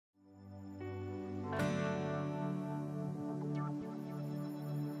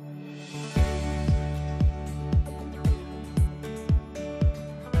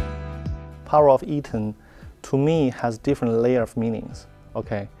power of Eaton, to me, has different layer of meanings.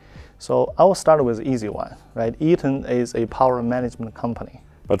 Okay, so I will start with the easy one, right? Eaton is a power management company.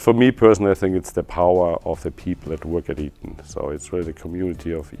 But for me personally, I think it's the power of the people that work at Eaton. So it's really the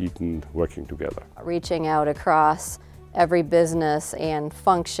community of Eaton working together. Reaching out across every business and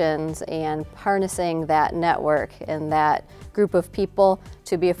functions and harnessing that network and that group of people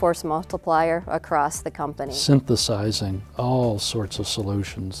to be a force multiplier across the company. Synthesizing all sorts of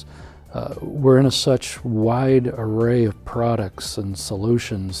solutions. We're in such wide array of products and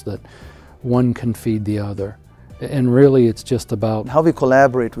solutions that one can feed the other. And really it's just about how we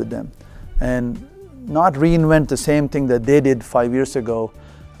collaborate with them and not reinvent the same thing that they did 5 years ago,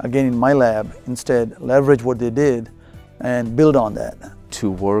 again in my lab. Instead, leverage what they did and build on that.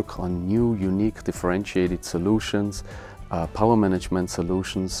 To work on new, unique, differentiated solutions, power management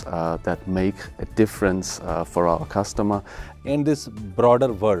solutions that make a difference for our customer. In this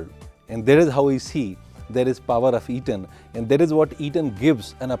broader world, and that is how we see there is power of Eaton, and that is what Eaton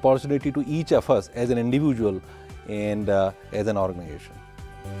gives an opportunity to each of us as an individual and as an organization.